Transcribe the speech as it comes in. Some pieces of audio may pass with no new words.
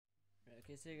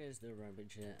Okay, so hey guys, the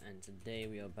Rabbit here, and today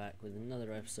we are back with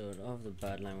another episode of the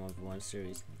Badlion 1v1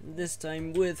 series. This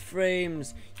time with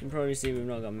frames! You can probably see we've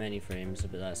not got many frames,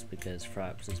 but that's because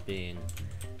Fraps is being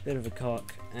a bit of a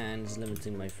cock and is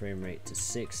limiting my frame rate to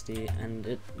 60, and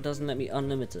it doesn't let me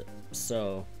unlimit it.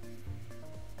 So,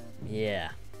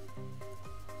 yeah.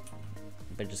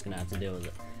 We're just gonna have to deal with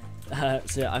it.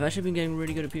 So I've actually been getting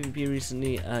really good at PvP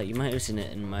recently. You might have seen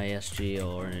it in my SG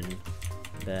or in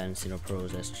Ben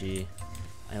Pro's SG.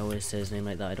 I always say his name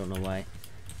like that, I don't know why.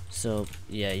 So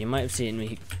yeah, you might have seen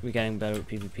me getting better at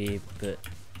PvP, but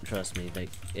trust me, like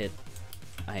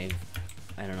I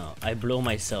don't know, I blow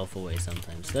myself away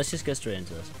sometimes. So let's just get straight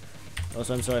into this.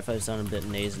 Also, I'm sorry if I sound a bit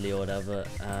nasally or whatever.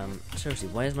 Seriously,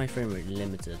 why is my frame rate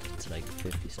limited to like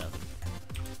 57?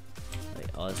 Like,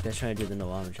 oh, this guy's trying to do the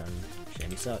no armor challenge. Shame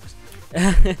he sucks.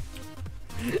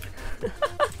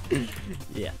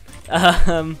 Yeah.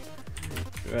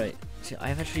 Right. See,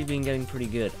 I've actually been getting pretty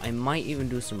good. I might even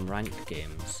do some ranked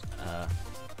games.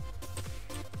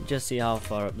 Just see how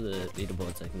far up the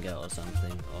leaderboards I can get or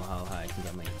something, or how high I can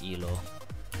get my elo.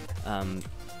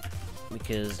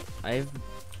 Because I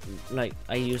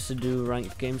used to do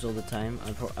ranked games all the time.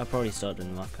 I probably started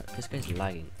doing them. This guy's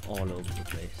lagging all over the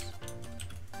place.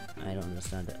 I don't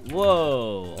understand it.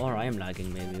 Whoa! Or I'm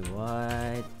lagging maybe. What?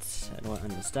 I don't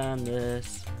understand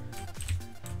this.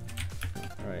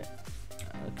 Alright.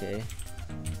 Okay.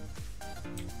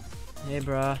 Hey,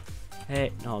 bruh.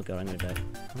 Hey. Oh god, I'm gonna die.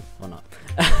 Or not.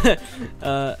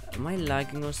 Am I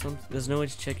lagging or something? There's no way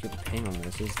to check your ping on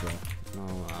this, is there?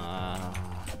 No.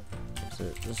 Is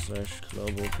it the slash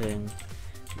global ping?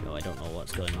 No, I don't know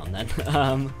what's going on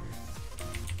then.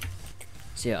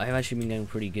 So yeah, I've actually been getting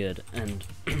pretty good, and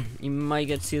you might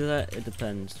get to see that. It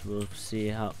depends. We'll see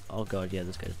how. Oh god, yeah,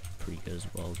 this guy's pretty good as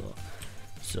well, though.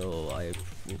 So I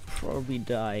will probably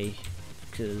die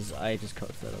because I just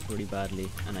cocked that up pretty badly,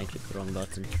 and I clicked the wrong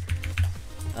button.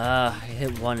 I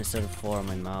hit 1 instead of 4 on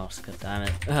my mouse. God damn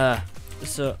it.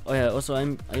 So oh yeah. Also,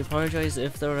 I apologize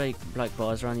if there are like black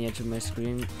bars around the edge of my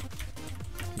screen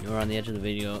or around the edge of the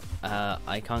video.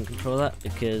 I can't control that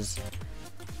because.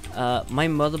 My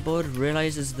motherboard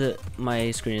realizes that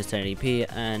my screen is 1080p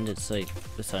and it's like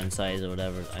a certain size or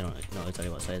whatever. I don't know exactly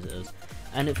what size it is,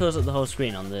 and it fills up the whole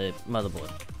screen on the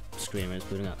motherboard screen when it's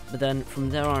booting up. But then from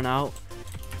there on out,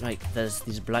 like there's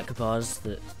these black bars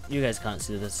that you guys can't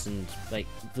see this, and like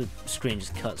the screen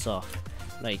just cuts off.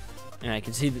 Like, and I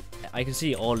can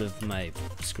see all of my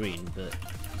screen, but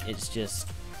it's just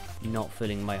not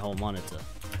filling my whole monitor.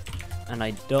 And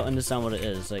I don't understand what it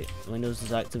is. Like, Windows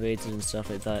is activated and stuff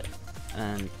like that,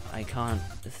 and I can't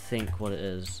think what it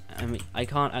is. I mean, I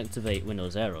can't activate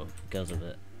Windows Aero because of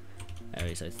it. At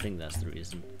least I think that's the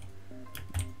reason.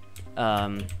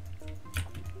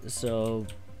 So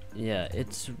yeah,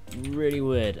 it's really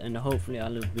weird, and hopefully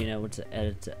I'll have been able to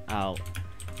edit it out.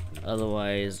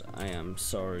 Otherwise, I am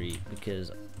sorry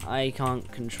because I can't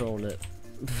control it.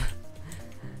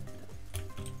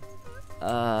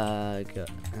 I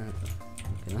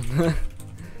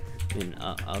mean,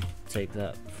 I'll take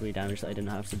that free damage that I didn't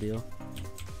have to deal.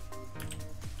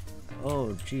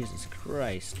 Oh, Jesus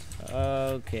Christ.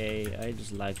 Okay, I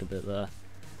just lagged a bit there.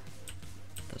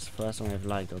 That's the first time I've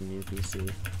lagged on the new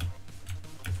PC.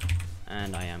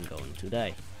 And I am going to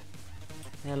die.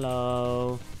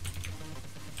 Hello.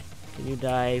 Can you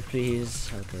die, please?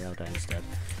 Okay, I'll die instead.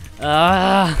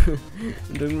 I'm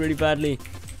doing really badly.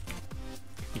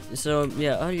 So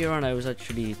yeah, earlier on I was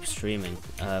actually streaming.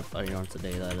 Earlier on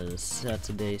today, that is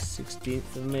Saturday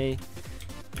 16th of May.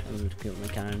 I'm looking at my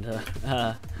calendar.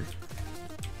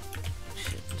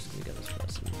 Shit, I'm just gonna get this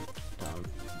person down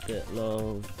a bit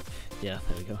low. Yeah,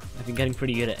 there we go. I've been getting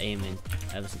pretty good at aiming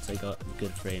ever since I got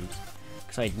good frames.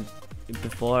 Cause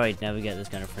before I'd never get this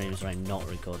kind of frames when I'm not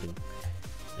recording,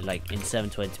 like in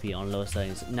 720p on low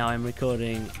settings. Now I'm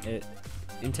recording it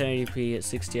in 1080p at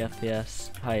 60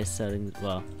 FPS, highest settings,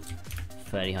 well,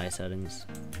 fairly high settings,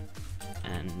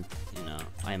 and you know,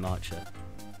 I'm Archer.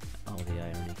 Oh, the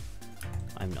irony.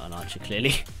 I'm not an Archer,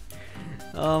 clearly.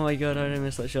 Oh my god, I didn't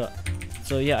miss that shot.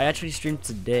 So yeah, I actually streamed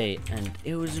today, and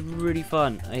it was really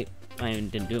fun. I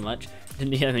didn't do much,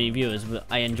 didn't have any viewers, but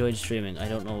I enjoyed streaming. I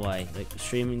don't know why. Like,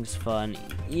 streaming's fun,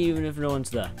 even if no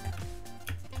one's there.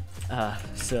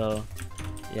 So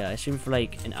yeah, I streamed for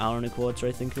like an hour and a quarter,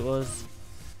 I think it was.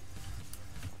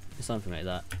 Something like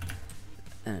that.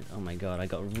 And oh my god, I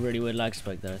got a really weird lag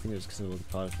spike there. I think it was because of all the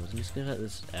particles. I'm just gonna let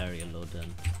this area load in.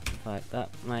 In fact,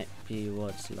 that might be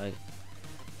what's like.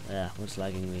 Yeah, what's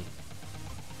lagging me.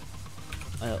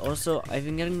 Also, I've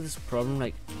been getting this problem,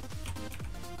 like,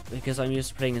 because I'm used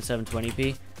to playing in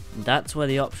 720p. That's where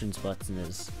the options button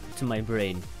is to my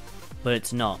brain, but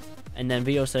it's not. and then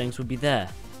video settings would be there,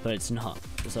 but it's not.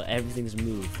 So everything's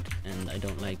moved, and I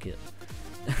don't like it.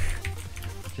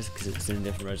 Just because it's in a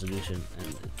different resolution,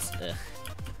 and it's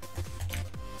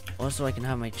Also, I can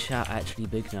have my chat actually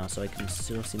big now, so I can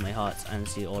still see my hearts and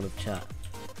see all of chat.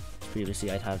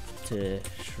 Previously, I'd have to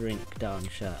shrink down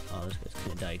chat. Oh, this guy's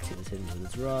gonna die because he was hitting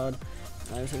with his rod.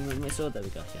 I was hitting with my sword. There we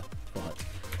go. Yeah, 4 hearts.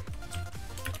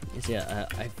 Yes, yeah,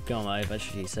 I've forgotten what I've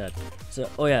actually said. So,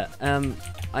 oh yeah,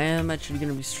 I am actually going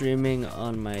to be streaming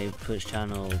on my Twitch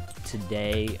channel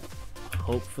today,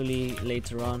 hopefully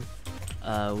later on,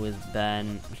 with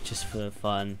Ben, just for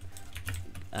fun.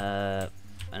 I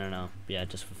don't know, yeah,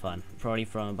 just for fun. Probably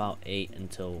from about 8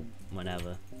 until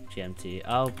whenever, GMT.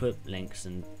 I'll put links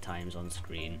and times on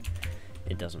screen.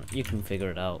 It doesn't, you can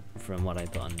figure it out from what I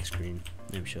put on the screen,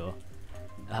 I'm sure.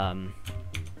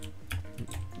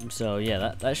 So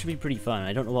yeah, that should be pretty fun.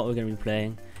 I don't know what we're going to be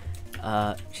playing.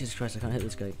 Jesus Christ, I can't hit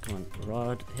this guy. Come on,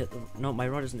 rod, hit the... No, my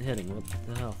rod isn't hitting. What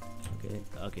the hell?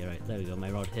 Okay, right, there we go. My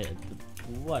rod hit at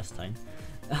the worst time.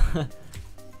 Come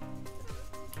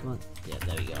on. Yeah,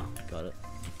 there we go. Got it.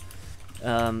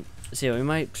 So yeah, we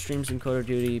might stream some Call of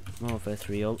Duty Modern Warfare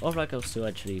 3 or Black Ops 2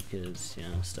 actually, because, you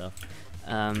know, stuff.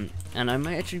 And I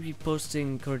might actually be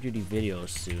posting Call of Duty videos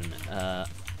soon.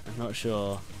 I'm not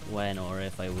sure when or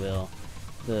if I will.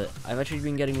 But I've actually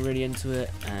been getting really into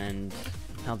it, and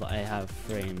now that I have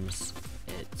frames,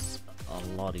 it's a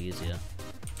lot easier.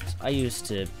 I used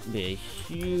to be a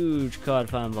huge COD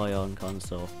fanboy on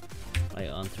console,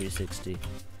 like on 360. This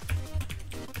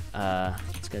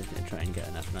guy's gonna try and get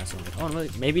an FPS on it. Oh no,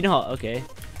 maybe not. Okay,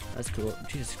 that's cool.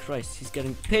 Jesus Christ, he's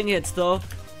getting ping hits though.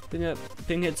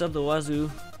 Ping hits up the wazoo.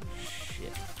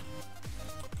 Shit.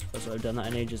 Also, I've done that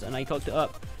in ages, and I cocked it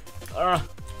up.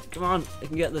 Come on, I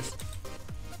can get this.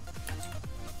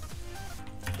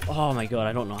 Oh my god,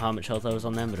 I don't know how much health I was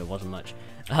on them, but it wasn't much.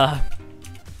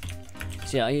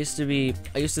 So yeah, I used to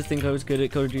think I was good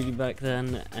at Call of Duty back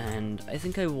then, and I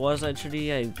think I was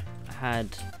actually. I had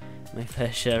my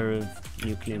fair share of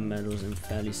nuclear medals, and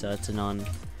fairly certain on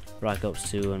Black Ops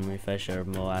 2, and my fair share of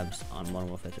Moabs on Modern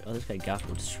Warfare 3. Oh, this guy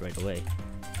gappled straight away.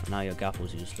 Now your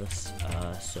gapple's useless.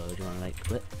 So do you want to like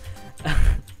quit?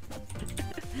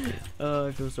 Oh,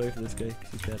 I feel sorry for this guy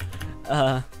because he's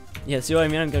dead. Yeah, see what I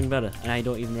mean? I'm getting better, and I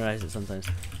don't even realize it sometimes.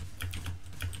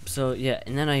 So yeah,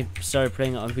 and then I started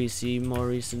playing it on PC more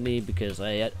recently because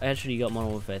I actually got Modern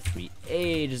Warfare 3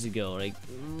 ages ago, like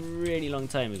really long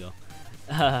time ago.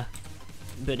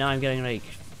 But now I'm getting like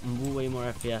way more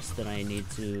FPS than I need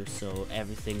to, so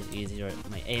everything's easier.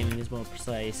 My aiming is more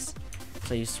precise.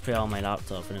 So I used to play on my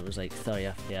laptop, and it was like 30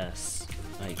 FPS.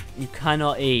 Like, you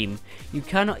cannot aim. You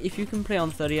cannot. If you can play on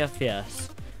 30 FPS,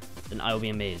 then I will be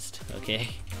amazed. Okay.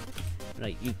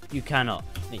 Like you cannot.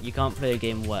 You can't play a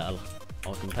game well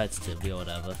or competitively or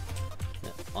whatever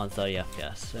on 30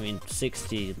 FPS. I mean,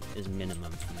 60 is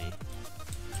minimum for me.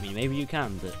 I mean, maybe you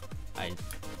can, but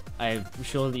I'm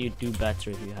sure that you'd do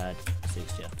better if you had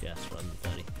 60 FPS rather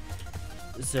than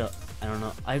 30. So I don't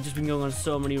know. I've just been going on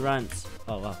so many rants.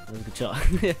 Oh wow, that was a good shot.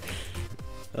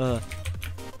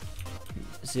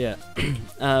 So yeah,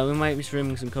 we might be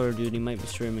streaming some Call of Duty, might be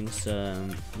streaming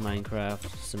some Minecraft,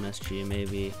 some SG,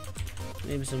 maybe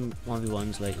some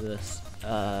 1v1s like this.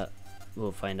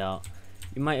 We'll find out.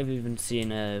 You might have even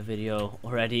seen a video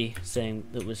already saying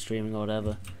that we're streaming or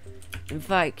whatever. In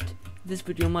fact, this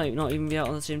video might not even be out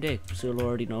on the same day, so you'll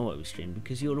already know what we streamed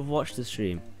because you'll have watched the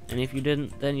stream. And if you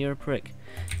didn't, then you're a prick.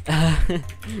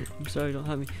 I'm sorry, don't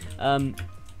hurt me.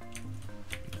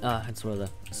 It's one of them.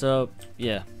 So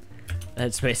yeah.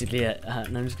 That's basically it,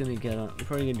 and I'm just gonna get on. I'm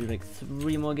probably gonna do like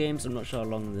 3 more games. I'm not sure how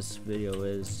long this video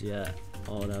is yet,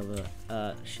 or whatever.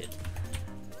 Shit.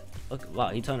 Look, wow,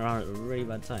 he turned around at a really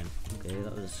bad time. Okay,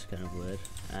 that was kind of weird.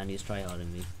 And he's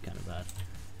tryharding me, kind of bad.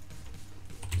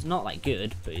 He's not like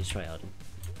good, but he's tryharding.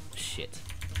 Shit.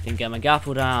 Didn't get my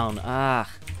gapple down.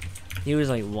 He was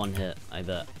like 1 hit, I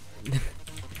bet.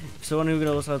 Someone who could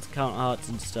also have to count hearts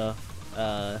and stuff.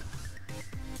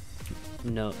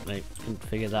 No, like, couldn't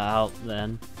figure that out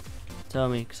then. Tell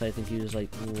me, because I think he was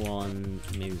like 1,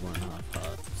 maybe 1.5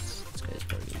 hearts. This guy's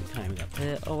probably gonna be climbing up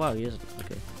here. Oh wow, he isn't.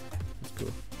 Okay, that's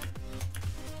cool.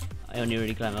 I only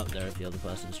really climb up there if the other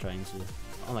person's trying to.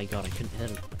 Oh my god, I couldn't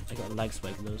hit him. I got a lag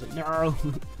spike and I was like, no!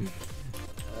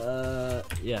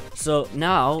 Yeah, so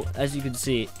now, as you can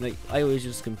see, like, I always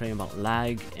just complain about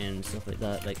lag and stuff like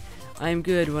that. Like, I'm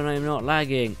good when I'm not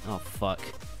lagging. Oh fuck.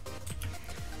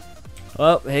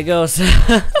 Well, here goes.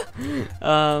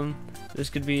 This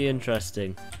could be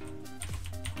interesting.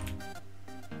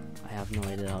 I have no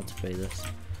idea how to play this,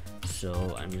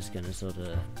 so I'm just gonna sort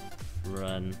of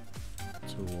run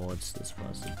towards this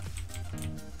person.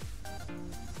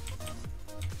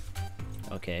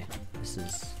 Okay, this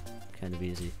is kind of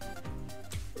easy.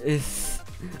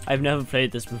 I've never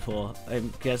played this before.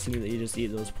 I'm guessing that you just eat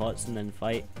those pots and then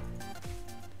fight.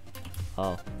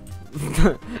 Oh.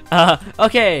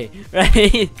 Okay,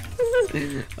 right.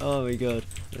 Oh my god,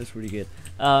 that's pretty good.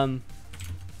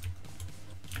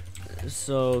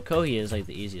 So Kohi is like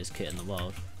the easiest kit in the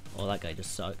world. Oh, that guy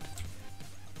just sucked.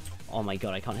 Oh my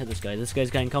god, I can't hit this guy. This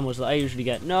guy's getting combos that I usually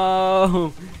get.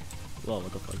 No! Whoa,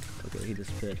 what the fuck? Okay, he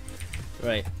disappeared.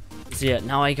 Right. So yeah,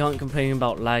 now I can't complain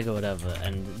about lag or whatever,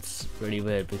 and it's really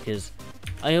weird because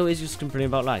I always used to complain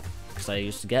about lag because I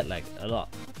used to get lag a lot,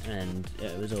 and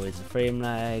it was always a frame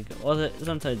lag, or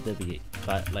sometimes there'd be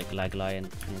like lag line,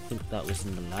 and I think that was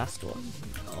in the last one,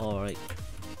 or like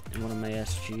in one of my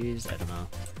SGs, I don't know.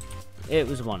 It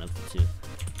was one of the two.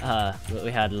 But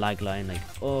we had lag line like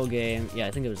all game. Yeah,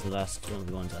 I think it was the last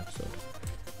 1v1's episode.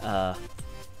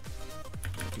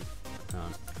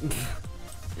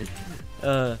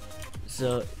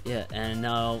 So yeah, and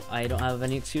now I don't have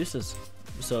any excuses.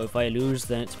 So if I lose,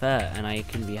 then it's fair, and I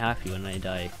can be happy when I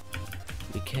die,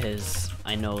 because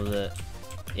I know that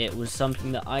it was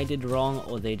something that I did wrong,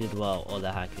 or they did well, or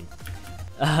they're hacking.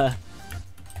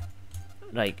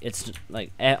 Like, it's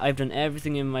like I've done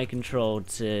everything in my control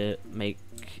to make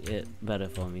it better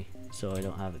for me, so I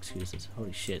don't have excuses.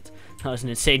 Holy shit, that was an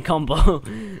insane combo.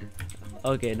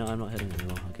 Okay, no, I'm not hitting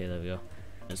anymore. Okay, there we go.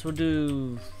 So we'll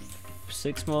do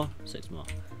 6 more. 6 more.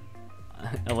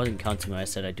 I wasn't counting when I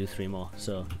said I'd do 3 more,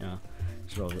 so you know,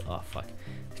 just roll it. Oh fuck,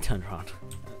 I turned around.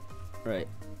 Right.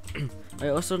 I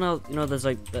also know, you know, there's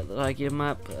like that Badlion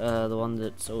map, the one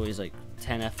that's always like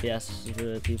 10 FPS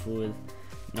for people with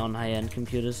non-high-end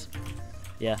computers.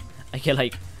 Yeah, I get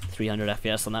like 300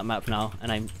 FPS on that map now,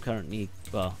 and I'm currently,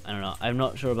 well, I don't know, I'm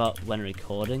not sure about when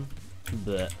recording,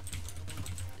 but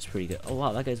it's pretty good. Oh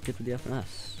wow, that guy's good with the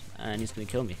FNS, and he's gonna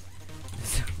kill me.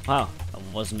 Wow, I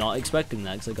was not expecting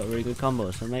that because I got really good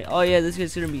combos. So I'm like, oh yeah, this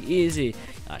guy's gonna be easy.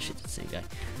 Ah shit, it's the same guy.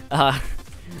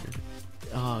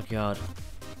 Oh god.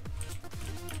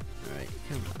 Alright,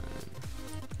 come on.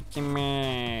 Come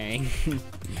on.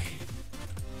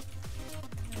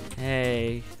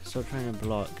 Hey, stop trying to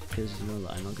block, because you know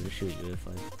that I'm not gonna shoot you if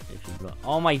you block.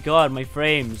 Oh my god, my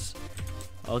frames.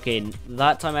 Okay,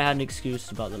 that time I had an excuse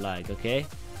about the lag. Okay,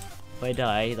 if I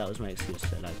die, that was my excuse.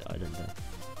 I didn't die.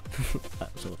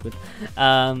 That was awkward.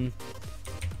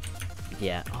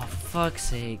 Yeah. Oh fuck's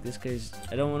sake, this guy's.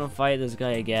 I don't want to fight this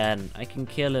guy again. I can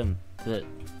kill him, but.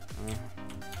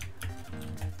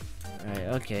 Right.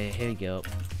 Okay. Here we go.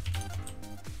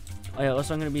 Oh yeah,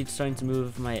 also I'm going to be starting to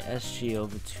move my SG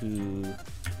over to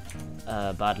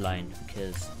Badlion,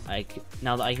 because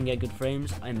now that I can get good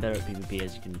frames, I'm better at PvP,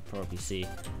 as you can probably see.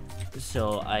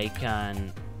 So I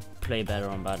can play better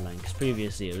on Badlion, because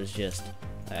previously it was just,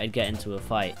 I'd get into a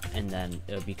fight and then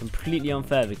it would be completely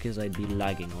unfair because I'd be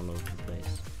lagging all over the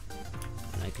place.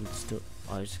 And I can still,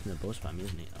 oh, I was just going to bow spam,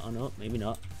 isn't he? Oh no, maybe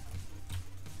not.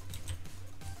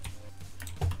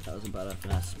 That was a bad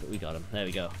FNS, but we got him. There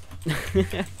we go.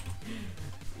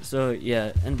 So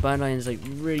yeah, and Badlion is like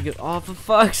really good. Oh, for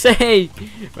fuck's sake!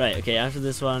 Right, okay, after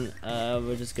this one,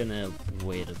 we're just gonna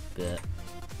wait a bit,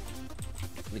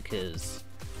 because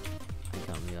I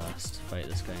can't be asked to fight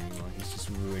this guy anymore. He's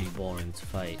just really boring to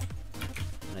fight.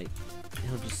 Like,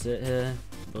 he'll just sit here.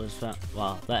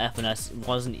 Wow, that FNS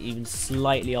wasn't even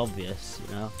slightly obvious,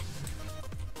 you know?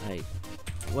 Like,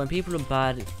 when people are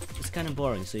bad, it's kind of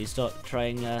boring, so you start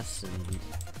trying less, and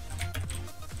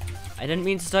I didn't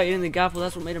mean to start using the gapple,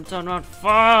 that's what made him turn around.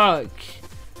 Fuck!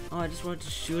 Oh, I just wanted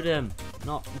to shoot him,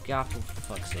 not the gapple, for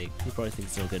fuck's sake. He probably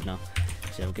thinks it's so good now.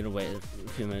 So yeah, we're gonna wait a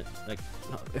few minutes, like,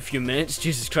 not a few minutes,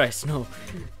 Jesus Christ, no.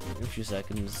 A few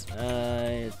seconds.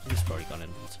 He's probably gone in,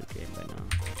 it's okay by now.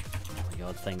 Oh my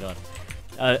god, thank god.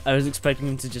 I was expecting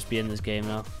him to just be in this game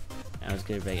now. I was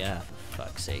gonna be like, ah, for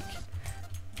fuck's sake.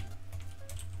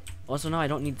 Also, no, I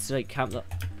don't need to like camp that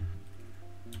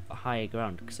high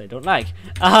ground because I don't like.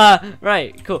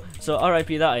 Right, cool. So RIP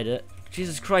that I did.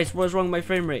 Jesus Christ, what is wrong with my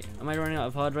frame rate? Am I running out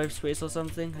of hard drive space or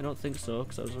something? I don't think so,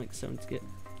 because I was like 70 gig.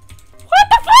 What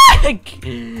the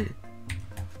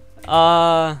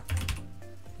fuck?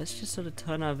 Let's just sort of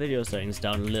turn our video settings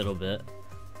down a little bit.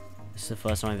 This is the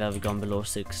first time I've ever gone below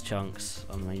 6 chunks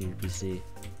on my UPC.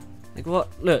 Like what?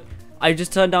 Look. I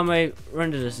just turned down my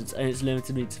render distance and it's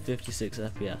limited me to 56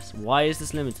 FPS. Why is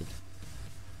this limited?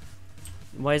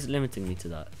 Why is it limiting me to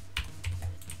that?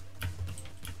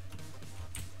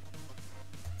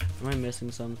 Am I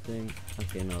missing something?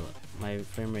 Okay, no, my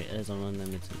frame rate is on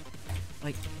unlimited.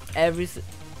 Like, everything.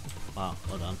 Wow,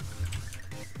 hold on.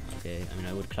 Okay, I mean,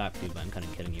 I would clap you, but I'm kind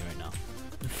of kidding you right now.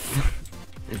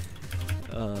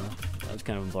 That was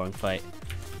kind of a boring fight.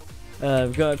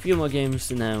 We've got a few more games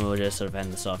and then we'll just sort of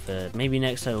end this off. Maybe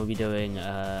next time we'll be doing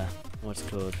what's it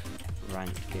called,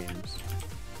 ranked games.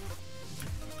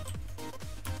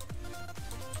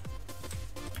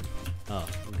 Oh,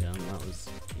 okay, that was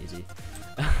easy.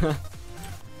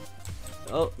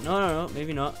 Oh, no,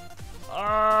 maybe not.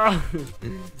 Ah!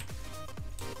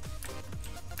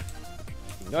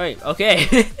 Right,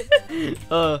 okay.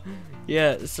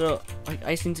 Yeah, so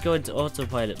I seem to go into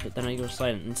autopilot, but then I go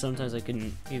silent, and sometimes I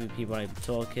can hear people I'm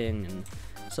talking, and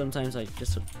sometimes I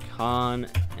just can't,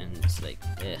 and it's like,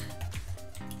 ugh.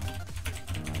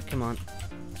 Come on.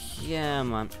 Yeah,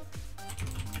 man.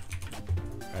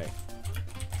 Right.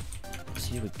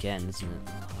 It's you again, isn't it?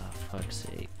 Oh, fuck's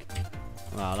sake.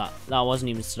 Wow, that wasn't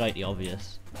even slightly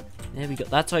obvious. There we go.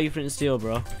 That's how you print steel,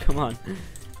 bro. Come on. You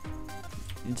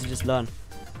need to just learn.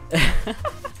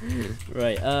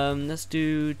 Right, let's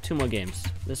do 2 more games.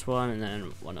 This one and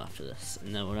then one after this,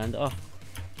 and then we'll end it off.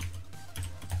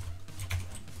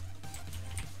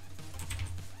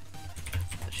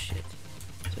 Oh shit.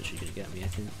 It's actually gonna get me, I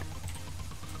think.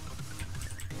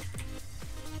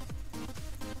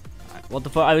 Right, what the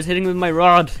fuck? I was hitting with my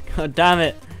rod! God damn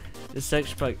it! This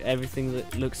texture pack, everything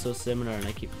looks so similar, and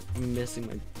I keep missing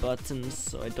my buttons,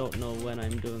 so I don't know when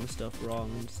I'm doing stuff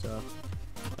wrong and stuff.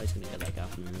 Oh, he's gonna get that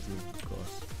happening, isn't he? Of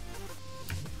course.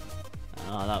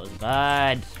 Oh, that was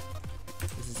bad.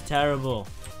 This is terrible.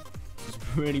 This is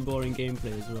really boring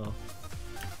gameplay as well.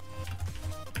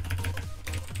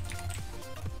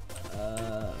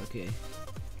 Okay.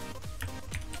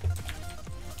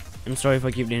 I'm sorry if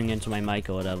I keep leaning into my mic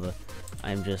or whatever.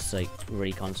 I'm just like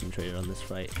really concentrated on this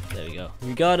fight. There we go.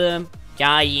 We got him.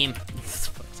 Got him.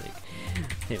 Fuck's sake.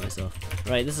 Hate myself.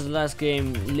 Right, this is the last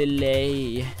game.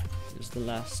 Lily. This is the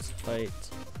last fight.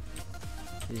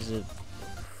 He's a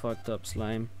fucked up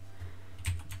slime.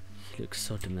 He looks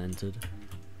so demented.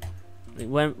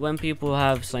 Like when people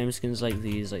have slime skins like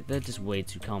these, like they're just way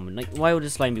too common. Like, why would a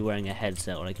slime be wearing a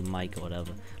headset or like a mic or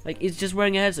whatever? Like, he's just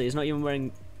wearing a headset. He's not even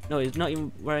wearing. No, he's not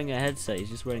even wearing a headset. He's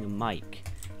just wearing a mic.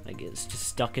 Like, it's just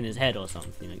stuck in his head or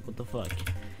something. Like, what the fuck?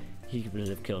 He could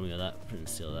have killed me with that. Couldn't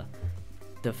steal that.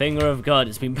 The finger of God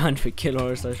has been banned for kill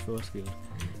or slash force field.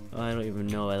 Oh, I don't even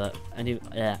know where that. I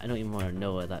don't even want to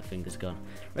know where that finger's gone.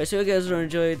 Right, so you guys have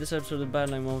enjoyed this episode of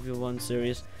Badlion 1v1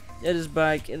 series. It is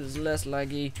back. It is less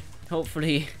laggy.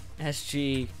 Hopefully,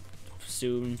 SG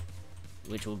soon,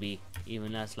 which will be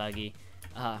even less laggy.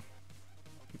 And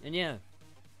yeah,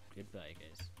 goodbye,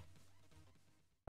 guys.